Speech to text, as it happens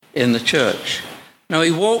in the church. Now,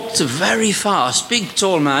 he walked very fast, big,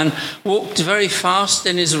 tall man, walked very fast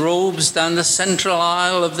in his robes down the central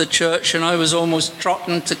aisle of the church, and I was almost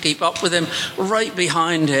trotting to keep up with him, right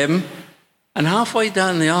behind him. And halfway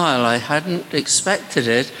down the aisle, I hadn't expected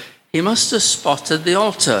it, he must have spotted the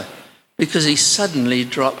altar, because he suddenly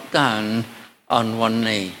dropped down on one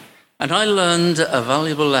knee. And I learned a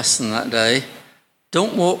valuable lesson that day.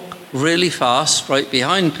 Don't walk really fast right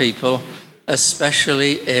behind people,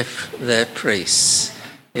 especially if they're priests.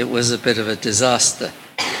 It was a bit of a disaster.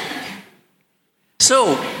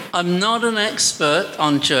 So, I'm not an expert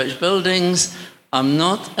on church buildings. I'm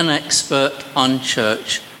not an expert on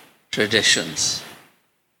church traditions.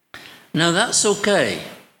 Now, that's okay,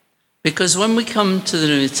 because when we come to the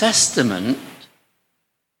New Testament,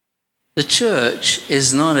 the church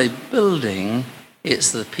is not a building,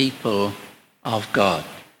 it's the people of God.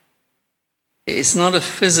 It's not a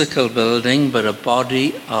physical building, but a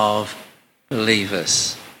body of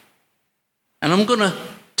believers. And I'm going to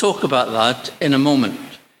talk about that in a moment.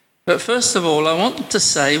 But first of all, I want to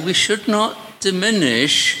say we should not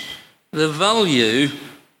diminish the value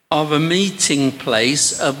of a meeting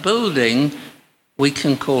place, a building we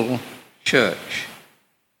can call church.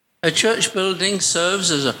 A church building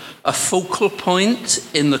serves as a focal point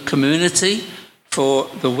in the community for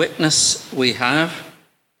the witness we have.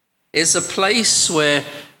 It's a place where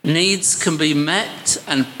needs can be met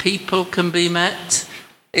and people can be met.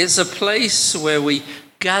 It's a place where we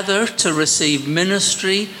gather to receive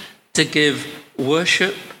ministry, to give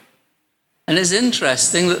worship. And it's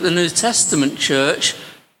interesting that the New Testament church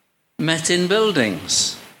met in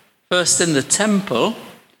buildings. First in the temple,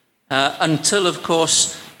 until, of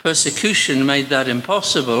course, persecution made that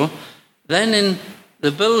impossible. Then in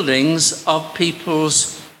the buildings of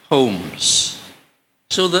people's homes.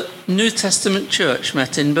 So the New Testament church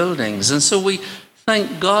met in buildings. And so we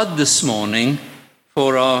thank God this morning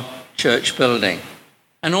for our church building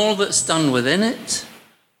and all that's done within it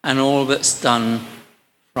and all that's done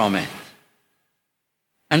from it.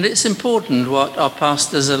 And it's important what our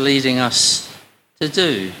pastors are leading us to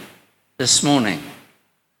do this morning,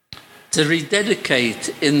 to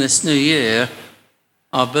rededicate in this new year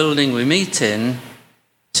our building we meet in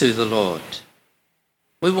to the Lord.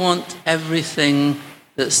 We want everything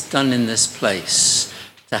that's done in this place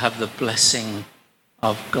to have the blessing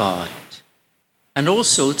of God and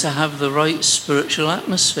also to have the right spiritual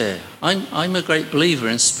atmosphere. I'm a great believer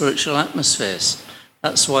in spiritual atmospheres.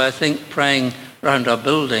 That's why I think praying around our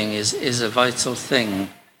building is a vital thing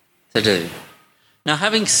to do. Now,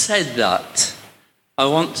 having said that, I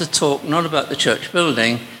want to talk not about the church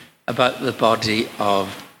building, about the body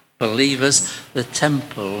of believers, the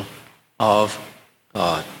temple of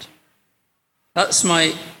God.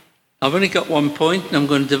 I've only got one point, and I'm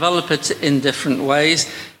going to develop it in different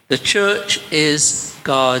ways. The church is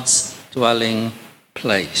God's dwelling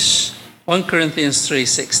place. 1 Corinthians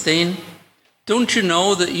 3:16. Don't you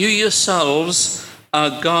know that you yourselves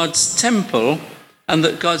are God's temple and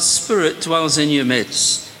that God's Spirit dwells in your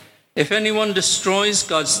midst? If anyone destroys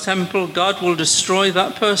God's temple, God will destroy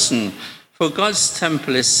that person. For God's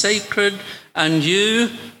temple is sacred, and you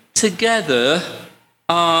together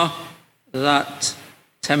are that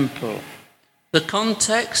temple. The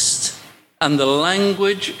context and the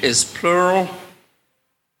language is plural.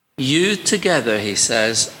 You together, he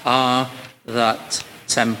says, are that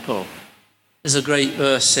temple. There's a great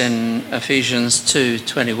verse in Ephesians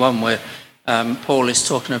 2:21 where Paul is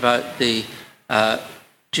talking about the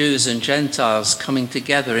Jews and Gentiles coming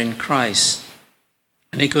together in Christ.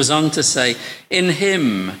 And he goes on to say, in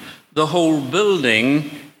him the whole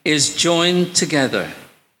building is joined together,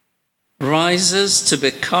 rises to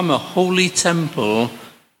become a holy temple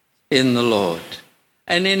in the Lord.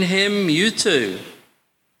 And in him you too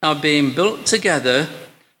are being built together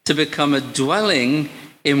to become a dwelling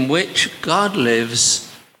in which God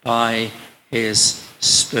lives by his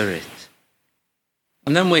Spirit.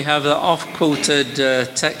 And then we have the oft-quoted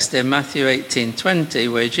text in Matthew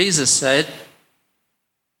 18:20 where Jesus said,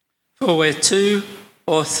 for where 2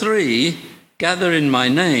 or 3 gather in my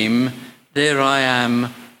name, there I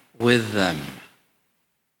am with them.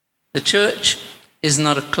 The church is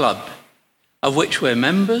not a club of which we're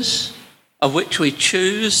members, of which we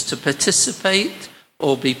choose to participate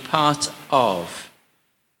or be part of.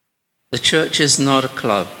 The church is not a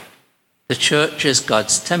club. The church is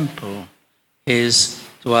God's temple, his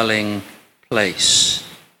dwelling place.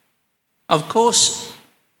 Of course,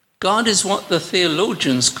 God is what the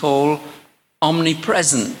theologians call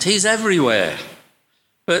omnipresent. He's everywhere.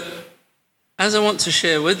 But as I want to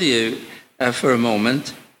share with you for a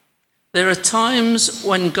moment, there are times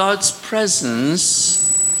when God's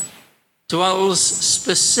presence dwells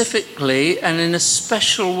specifically and in a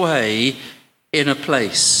special way in a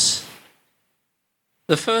place.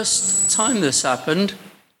 The first time this happened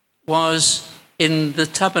was in the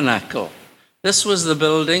tabernacle. This was the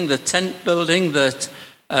building, the tent building that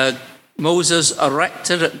Moses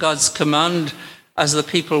erected at God's command as the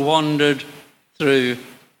people wandered through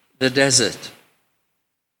the desert.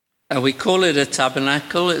 We call it a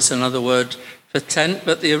tabernacle. It's another word for tent,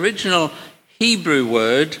 but the original Hebrew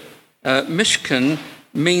word, mishkan,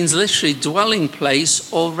 means literally dwelling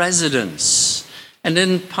place or residence. And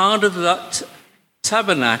in part of that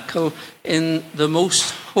tabernacle, in the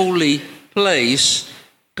most holy place,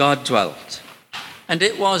 God dwelt. And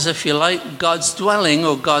it was, if you like, God's dwelling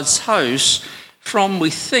or God's house from, we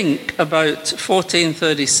think, about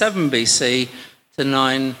 1437 BC to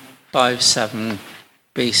 957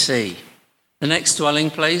 BC. The next dwelling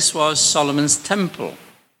place was Solomon's temple.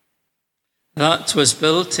 That was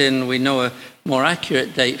built in, we know a more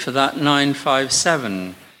accurate date for that,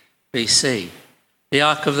 957 BC. The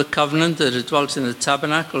Ark of the Covenant that had dwelt in the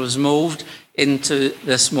tabernacle was moved into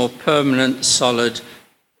this more permanent, solid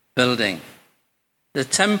building. The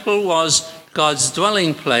temple was God's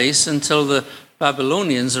dwelling place until the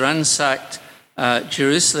Babylonians ransacked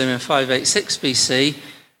Jerusalem in 586 BC,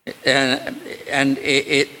 and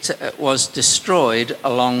it was destroyed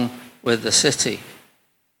along with the city.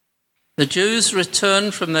 The Jews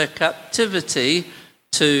returned from their captivity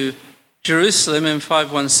to Jerusalem in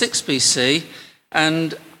 516 BC,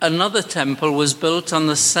 and another temple was built on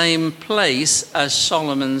the same place as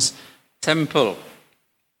Solomon's temple,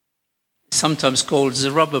 sometimes called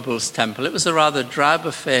Zerubbabel's temple. It was a rather drab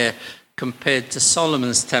affair compared to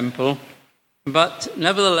Solomon's temple, but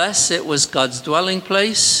nevertheless it was God's dwelling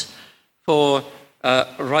place for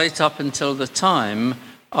right up until the time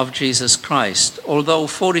of Jesus Christ. Although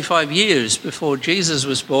 45 years before Jesus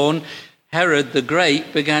was born, Herod the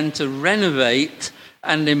Great began to renovate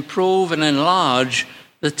and improve and enlarge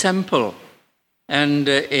the temple. And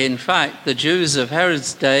in fact, the Jews of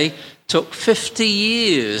Herod's day took 50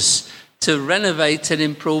 years to renovate and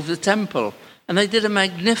improve the temple. And they did a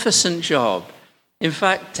magnificent job. In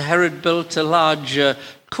fact, Herod built a large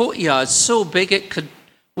courtyard so big it could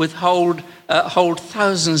hold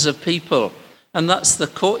thousands of people. And that's the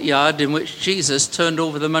courtyard in which Jesus turned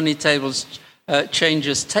over the money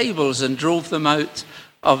changers' tables and drove them out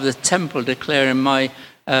of the temple, declaring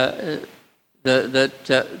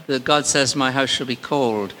that God says, "My house shall be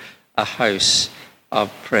called a house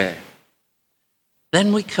of prayer."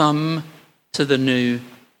 Then we come to the new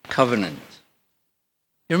covenant.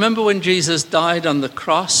 You remember when Jesus died on the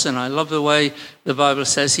cross, and I love the way the Bible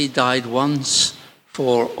says he died once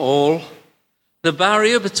for all. The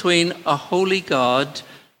barrier between a holy God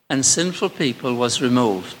and sinful people was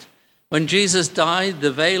removed. When Jesus died,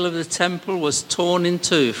 the veil of the temple was torn in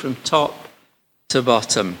two from top to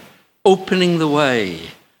bottom, opening the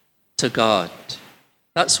way to God.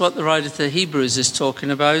 That's what the writer to Hebrews is talking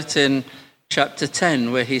about in chapter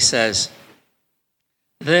 10, where he says,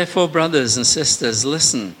 "Therefore, brothers and sisters,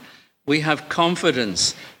 listen. We have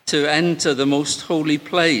confidence to enter the most holy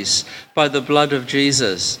place by the blood of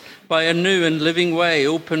Jesus, by a new and living way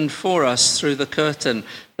opened for us through the curtain,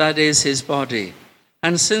 that is his body.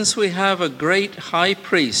 And since we have a great high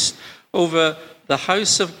priest over the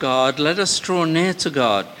house of God, let us draw near to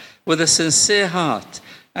God with a sincere heart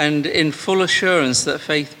and in full assurance that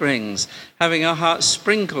faith brings, having our hearts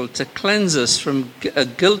sprinkled to cleanse us from a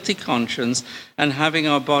guilty conscience and having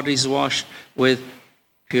our bodies washed with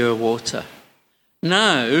pure water."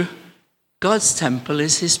 Now, God's temple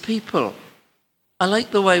is his people. I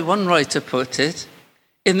like the way one writer put it.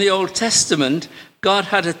 In the Old Testament, God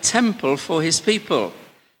had a temple for his people.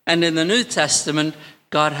 And in the New Testament,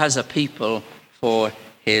 God has a people for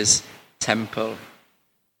his temple.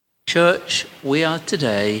 Church, we are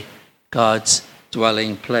today God's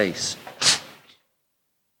dwelling place.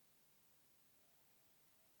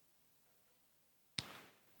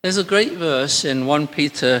 There's a great verse in 1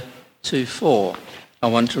 Peter 2:4 I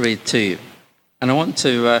want to read to you. And I want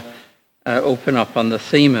to open up on the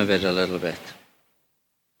theme of it a little bit.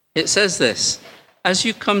 It says this: "As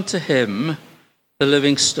you come to him, the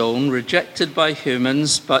living stone, rejected by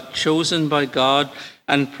humans, but chosen by God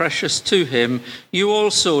and precious to him, you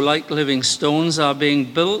also, like living stones, are being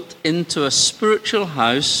built into a spiritual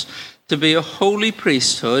house to be a holy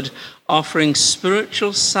priesthood, offering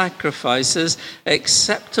spiritual sacrifices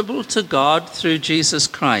acceptable to God through Jesus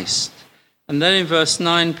Christ." And then in verse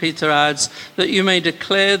 9, Peter adds, "that you may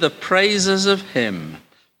declare the praises of him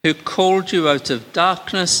who called you out of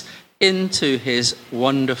darkness into his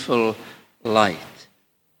wonderful light."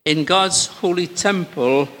 In God's holy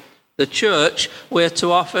temple, the church, we're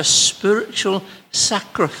to offer spiritual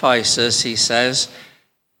sacrifices, he says,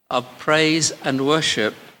 of praise and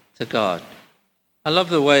worship to God. I love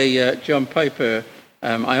the way John Piper,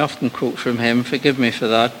 I often quote from him, forgive me for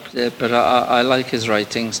that, but I like his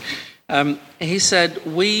writings. He said,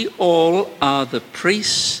 "We all are the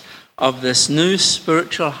priests of this new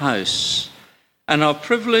spiritual house, and our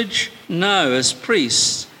privilege now as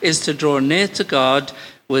priests is to draw near to God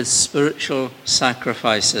with spiritual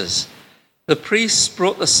sacrifices." The priests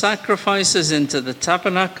brought the sacrifices into the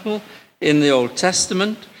tabernacle in the Old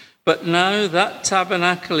Testament, but now that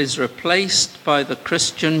tabernacle is replaced by the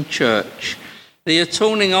Christian church. The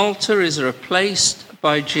atoning altar is replaced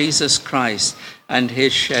by Jesus Christ and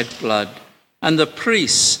his shed blood, and the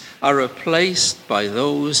priests are replaced by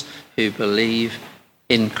those who believe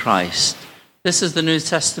in Christ. This is the New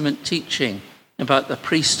Testament teaching about the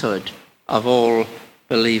priesthood of all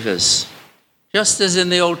believers. Just as in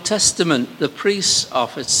the Old Testament, the priests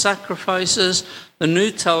offered sacrifices, the New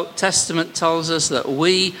Testament tells us that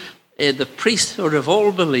we, the priesthood of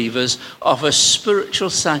all believers, offer spiritual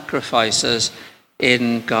sacrifices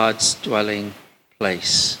in God's dwelling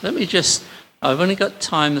place. I've only got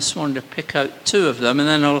time this morning to pick out two of them, and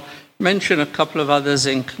then I'll mention a couple of others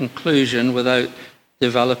in conclusion without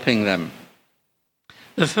developing them.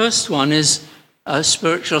 The first one is a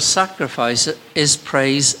spiritual sacrifice is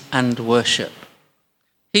praise and worship.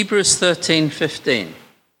 Hebrews 13:15.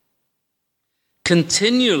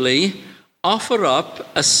 Continually offer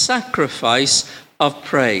up a sacrifice of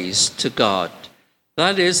praise to God.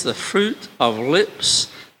 That is the fruit of lips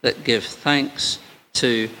that give thanks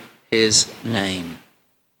to his name.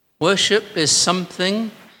 Worship is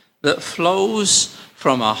something that flows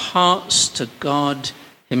from our hearts to God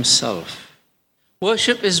himself.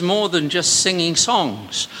 Worship is more than just singing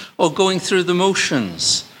songs or going through the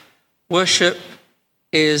motions. Worship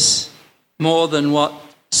is more than what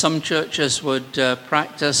some churches would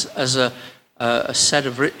practice as a set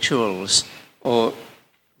of rituals or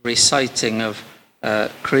reciting of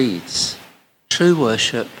creeds. True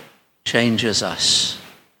worship changes us.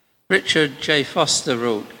 Richard J. Foster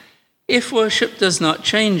wrote, "If worship does not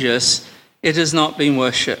change us, it has not been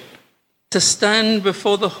worship. To stand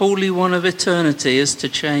before the Holy One of eternity is to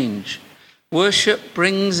change. Worship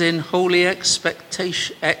brings in holy expectancy.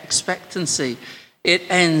 It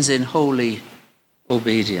ends in holy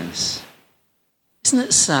obedience." Isn't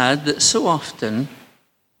it sad that so often,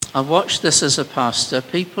 I've watched this as a pastor,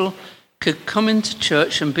 people could come into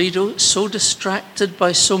church and be so distracted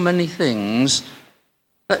by so many things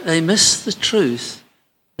that they miss the truth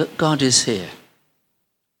that God is here.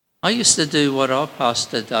 I used to do what our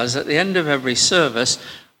pastor does. At the end of every service,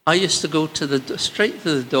 I used to go straight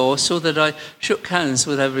to the door so that I shook hands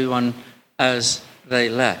with everyone as they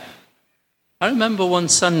left. I remember one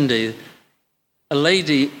Sunday, a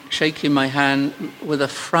lady shaking my hand with a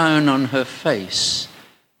frown on her face.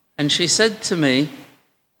 And she said to me,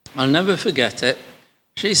 I'll never forget it,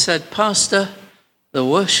 she said, "Pastor, the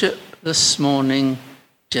worship this morning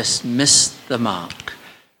just missed the mark.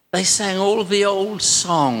 They sang all the old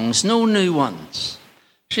songs, no new ones."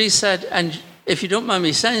 She said, "And if you don't mind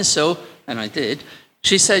me saying so," and I did,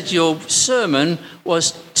 she said, "your sermon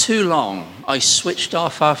was too long. I switched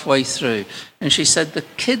off halfway through." And she said, "The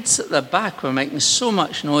kids at the back were making so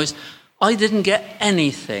much noise, I didn't get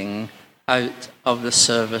anything out of the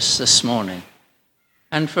service this morning."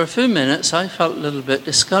 And for a few minutes, I felt a little bit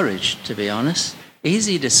discouraged, to be honest.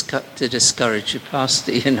 Easy to discourage your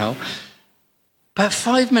pastor, you know. But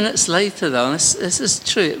 5 minutes later, though, this is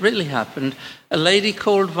true, it really happened, a lady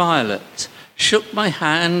called Violet shook my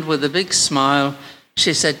hand with a big smile.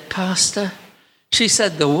 She said, "Pastor," she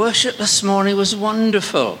said, "the worship this morning was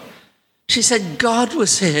wonderful." She said, "God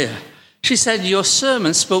was here." She said, "Your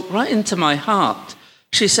sermon spoke right into my heart."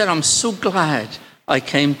 She said, "I'm so glad I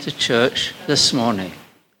came to church this morning."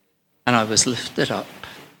 And I was lifted up.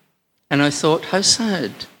 And I thought, how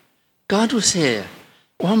sad. God was here.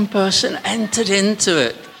 One person entered into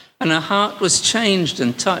it, and her heart was changed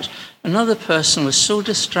and touched. Another person was so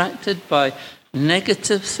distracted by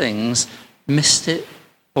negative things, missed it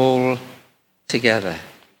all together.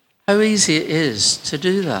 How easy it is to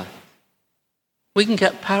do that. We can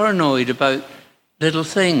get paranoid about little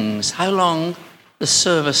things, how long the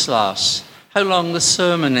service lasts, how long the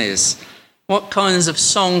sermon is, what kinds of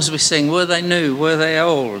songs we sing, were they new, were they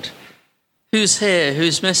old, who's here,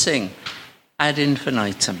 who's missing, ad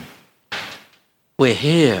infinitum. We're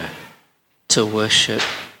here to worship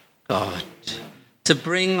God, to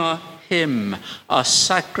bring Him our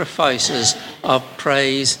sacrifices of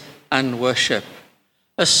praise and worship.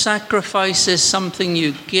 A sacrifice is something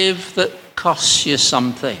you give that costs you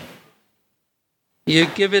something. You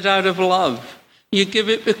give it out of love. You give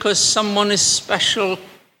it because someone is special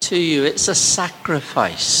to you. It's a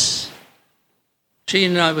sacrifice.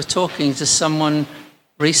 Jean and I were talking to someone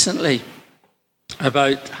recently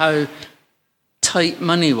about how tight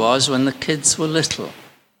money was when the kids were little.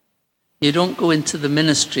 You don't go into the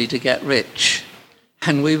ministry to get rich.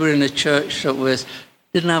 And we were in a church that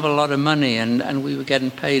didn't have a lot of money, and we were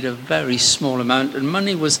getting paid a very small amount, and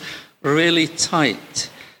money was really tight.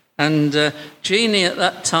 And Jeannie at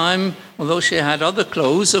that time, although she had other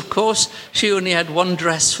clothes, of course, she only had one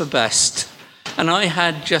dress for best. And I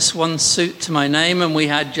had just one suit to my name, and we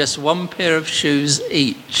had just one pair of shoes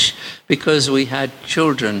each, because we had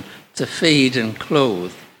children to feed and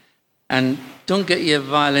clothe. And don't get your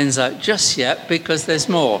violins out just yet, because there's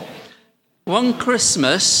more. One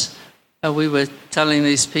Christmas, we were telling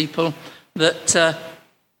these people that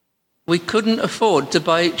we couldn't afford to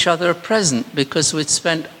buy each other a present because we'd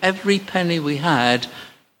spent every penny we had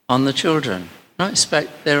on the children. I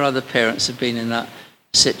expect their other parents have been in that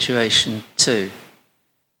situation too.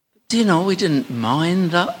 Do you know, we didn't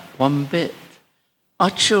mind that one bit. Our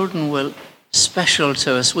children were special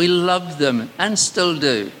to us. We loved them and still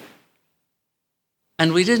do.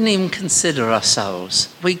 And we didn't even consider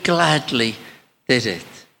ourselves. We gladly did it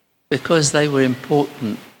because they were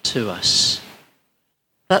important to us.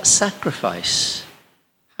 That sacrifice,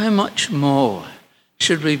 how much more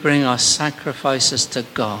should we bring our sacrifices to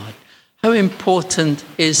God? How important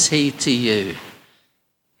is he to you?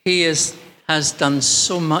 He has done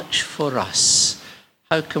so much for us.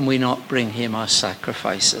 How can we not bring him our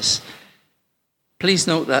sacrifices? Please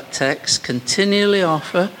note that text. Continually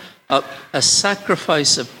offer up a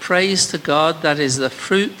sacrifice of praise to God, that is the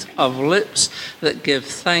fruit of lips that give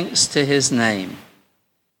thanks to his name.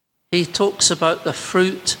 He talks about the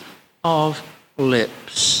fruit of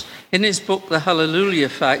lips. In his book, The Hallelujah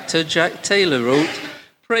Factor, Jack Taylor wrote,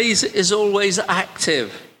 praise is always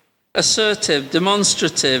active, assertive,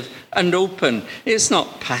 demonstrative, and open. It's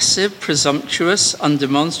not passive, presumptuous,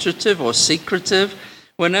 undemonstrative, or secretive.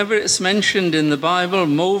 Whenever it's mentioned in the Bible,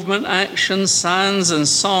 movement, action, sounds, and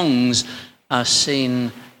songs are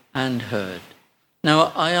seen and heard.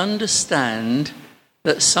 Now, I understand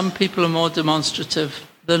that some people are more demonstrative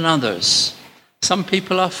than others. Some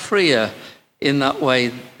people are freer in that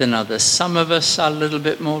way than others. Some of us are a little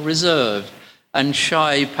bit more reserved and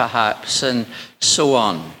shy, perhaps, and so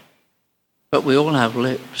on. But we all have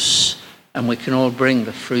lips, and we can all bring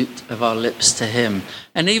the fruit of our lips to him.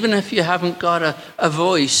 And even if you haven't got a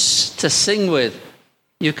voice to sing with,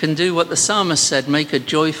 you can do what the psalmist said, make a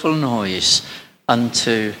joyful noise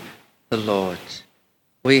unto the Lord.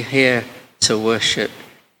 We're here to worship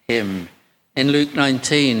him. In Luke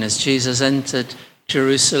 19, as Jesus entered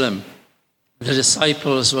Jerusalem, the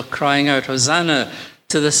disciples were crying out, Hosanna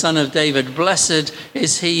to the Son of David. Blessed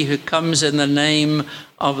is he who comes in the name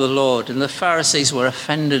of the Lord. And the Pharisees were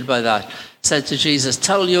offended by that. Said to Jesus,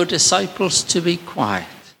 tell your disciples to be quiet.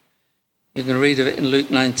 You can read of it in Luke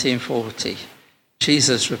 19:40.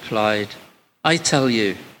 Jesus replied, I tell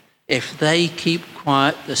you, if they keep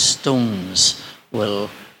quiet, the stones will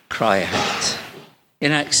cry out.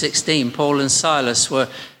 In Acts 16, Paul and Silas were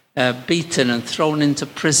beaten and thrown into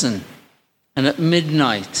prison. And at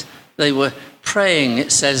midnight, they were praying,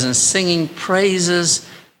 it says, and singing praises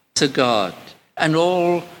to God. And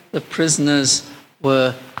all the prisoners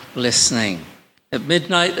were listening. At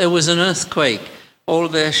midnight, there was an earthquake. All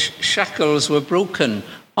their shackles were broken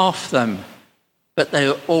off them, but they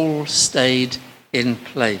all stayed in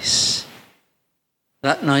place.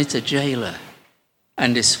 That night, a jailer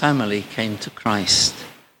and his family came to Christ.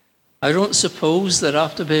 I don't suppose that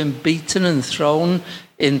after being beaten and thrown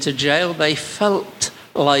into jail, they felt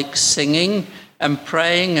like singing and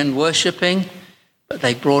praying and worshipping, but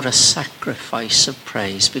they brought a sacrifice of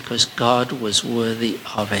praise because God was worthy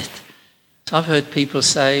of it. So I've heard people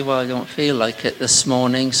say, well, I don't feel like it this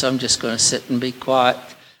morning, so I'm just going to sit and be quiet.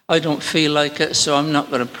 I don't feel like it, so I'm not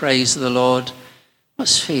going to praise the Lord.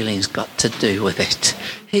 What's feelings got to do with it?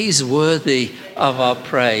 He's worthy of our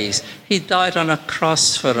praise. He died on a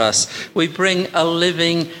cross for us. We bring a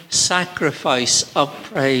living sacrifice of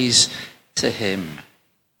praise to him.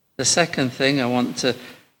 The second thing I want to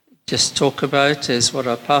just talk about is what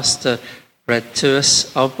our pastor read to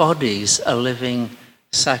us, our bodies, a living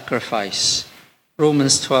sacrifice.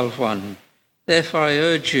 Romans 12:1. Therefore I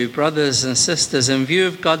urge you, brothers and sisters, in view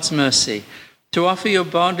of God's mercy, to offer your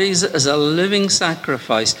bodies as a living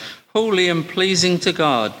sacrifice, holy and pleasing to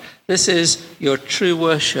God. This is your true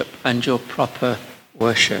worship and your proper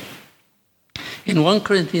worship. In 1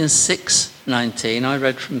 Corinthians 6:19, I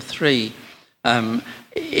read from 3.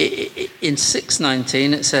 In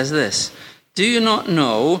 6:19 it says this, Do you not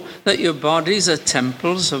know that your bodies are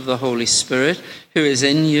temples of the Holy Spirit who is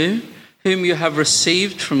in you, whom you have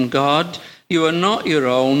received from God? You are not your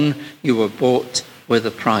own, you were bought with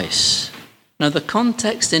a price. Now the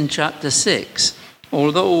context in chapter 6,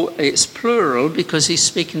 although it's plural because he's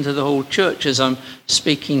speaking to the whole church as I'm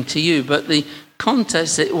speaking to you, but the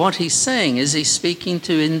context, what he's saying is he's speaking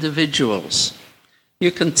to individuals.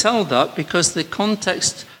 You can tell that because the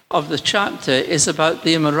context of the chapter is about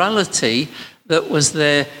the immorality that was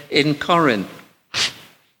there in Corinth.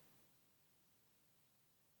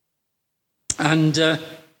 And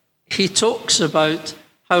he talks about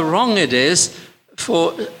how wrong it is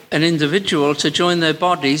for an individual to join their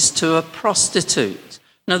bodies to a prostitute.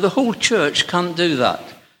 Now, the whole church can't do that.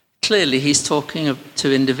 Clearly, he's talking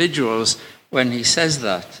to individuals when he says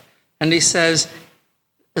that. And he says,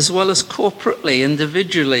 as well as corporately,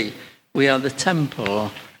 individually, we are the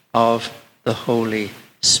temple of the Holy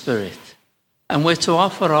Spirit. And we're to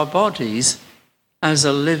offer our bodies as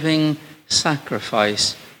a living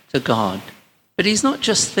sacrifice to God. But he's not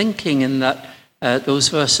just thinking in that those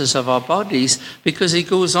verses of our bodies, because he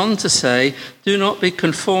goes on to say, do not be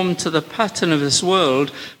conformed to the pattern of this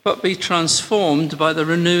world, but be transformed by the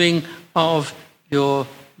renewing of your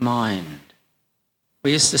mind.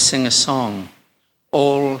 We used to sing a song,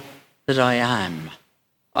 all that I am,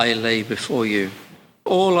 I lay before you.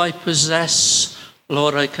 All I possess,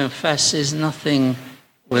 Lord, I confess, is nothing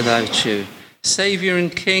without you. Saviour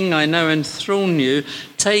and King, I now enthrone you.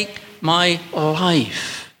 Take my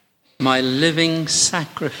life, my living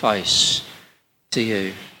sacrifice to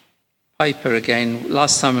you. Piper again,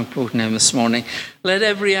 last time I'm quoting him this morning. Let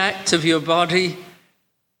every act of your body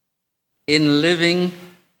in living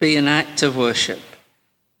be an act of worship.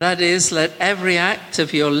 That is, let every act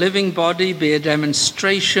of your living body be a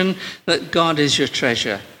demonstration that God is your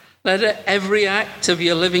treasure. Let every act of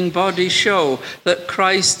your living body show that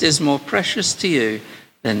Christ is more precious to you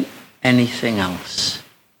than anything else.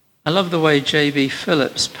 I love the way J.B.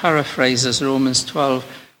 Phillips paraphrases Romans 12,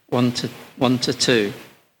 1-2.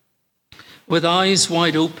 With eyes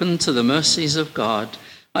wide open to the mercies of God,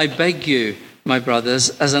 I beg you, my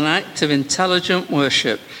brothers, as an act of intelligent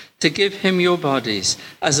worship, to give him your bodies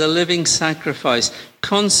as a living sacrifice,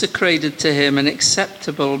 consecrated to him and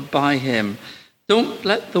acceptable by him. Don't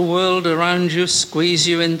let the world around you squeeze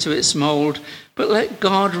you into its mold, but let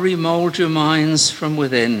God remold your minds from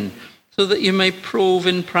within, so that you may prove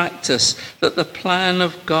in practice that the plan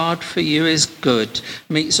of God for you is good,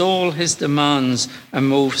 meets all his demands, and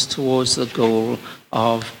moves towards the goal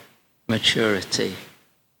of maturity.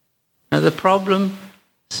 Now, the problem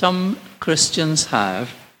some Christians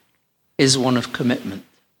have is one of commitment.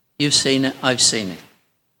 You've seen it, I've seen it.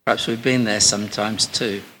 Perhaps we've been there sometimes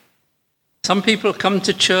too. Some people come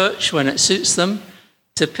to church when it suits them,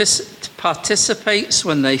 to participate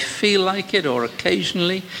when they feel like it or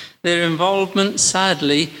occasionally. Their involvement,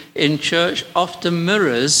 sadly, in church often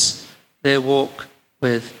mirrors their walk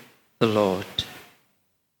with the Lord.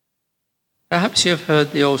 Perhaps you've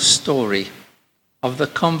heard the old story of the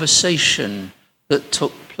conversation that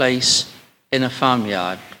took place in a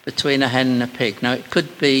farmyard between a hen and a pig. Now, it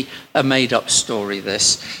could be a made-up story,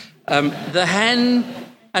 this. The hen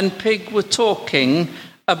and pig were talking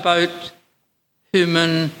about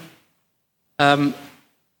human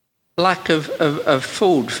lack of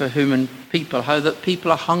food for human people, how that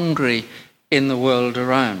people are hungry in the world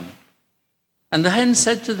around. And the hen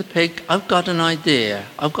said to the pig, I've got an idea,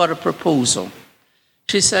 I've got a proposal.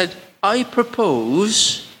 She said, I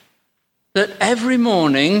propose that every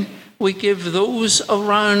morning we give those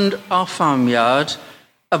around our farmyard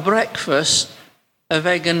a breakfast of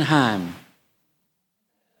egg and ham.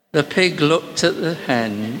 The pig looked at the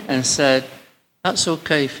hen and said, that's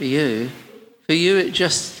okay for you. For you, it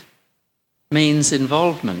just means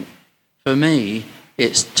involvement. For me,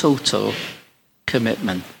 it's total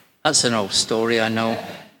commitment. That's an old story, I know.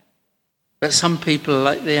 But some people,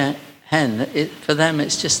 like the hen, for them,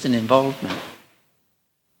 it's just an involvement.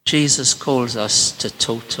 Jesus calls us to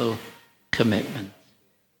total commitment.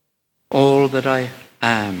 All that I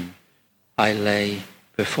am, I lay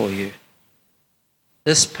before you.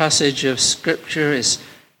 This passage of Scripture is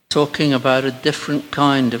talking about a different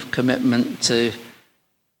kind of commitment to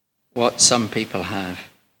what some people have.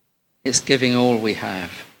 It's giving all we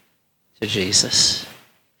have to Jesus.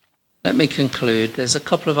 Let me conclude. There's a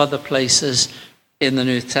couple of other places in the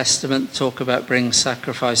New Testament talk about bringing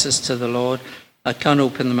sacrifices to the Lord. I can't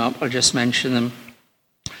open them up, I'll just mention them.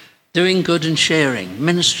 Doing good and sharing,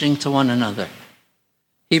 ministering to one another.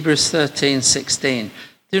 Hebrews 13:16.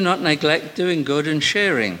 Do not neglect doing good and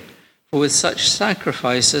sharing, for with such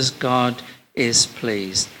sacrifices God is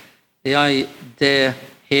pleased. The idea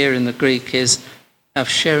here in the Greek is of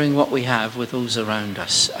sharing what we have with those around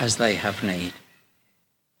us as they have need.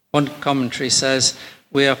 One commentary says,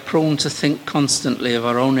 we are prone to think constantly of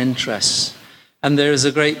our own interests, and there is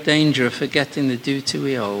a great danger of forgetting the duty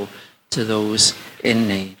we owe to those in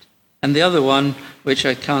need. And the other one, which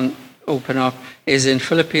I can't open up, is in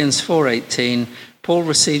Philippians 4:18. Paul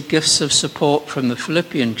received gifts of support from the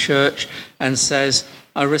Philippian church and says,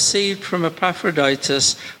 I received from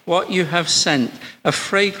Epaphroditus what you have sent, a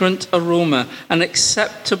fragrant aroma, an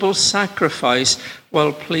acceptable sacrifice,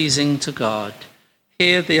 well pleasing to God.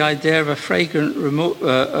 Here the idea of a fragrant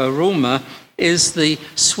aroma is the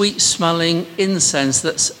sweet-smelling incense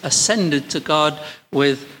that's ascended to God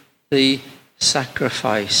with the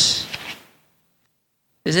sacrifice.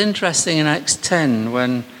 It's interesting in Acts 10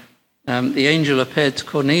 when the angel appeared to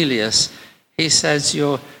Cornelius, he says,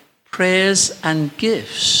 your prayers and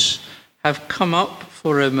gifts have come up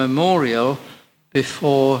for a memorial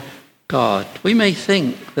before God. We may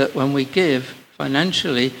think that when we give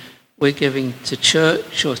financially, we're giving to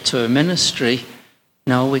church or to a ministry.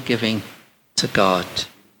 No, we're giving to God.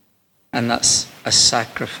 And that's a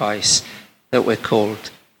sacrifice that we're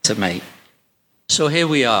called to make. So here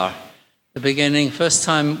we are, the beginning, first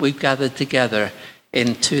time we've gathered together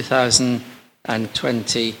in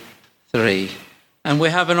 2023. And we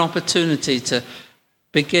have an opportunity to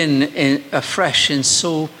begin afresh in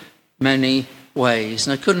so many ways.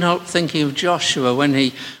 And I couldn't help thinking of Joshua when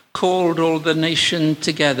he called all the nation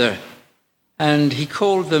together. And he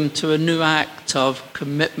called them to a new act of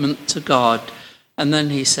commitment to God. And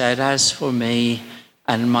then he said, as for me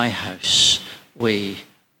and my house, we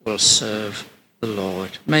will serve the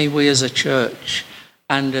Lord. May we as a church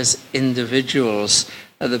and as individuals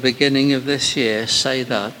at the beginning of this year say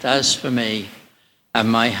that, as for me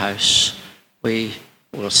and my house, we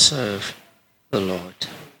will serve the Lord.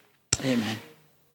 Amen.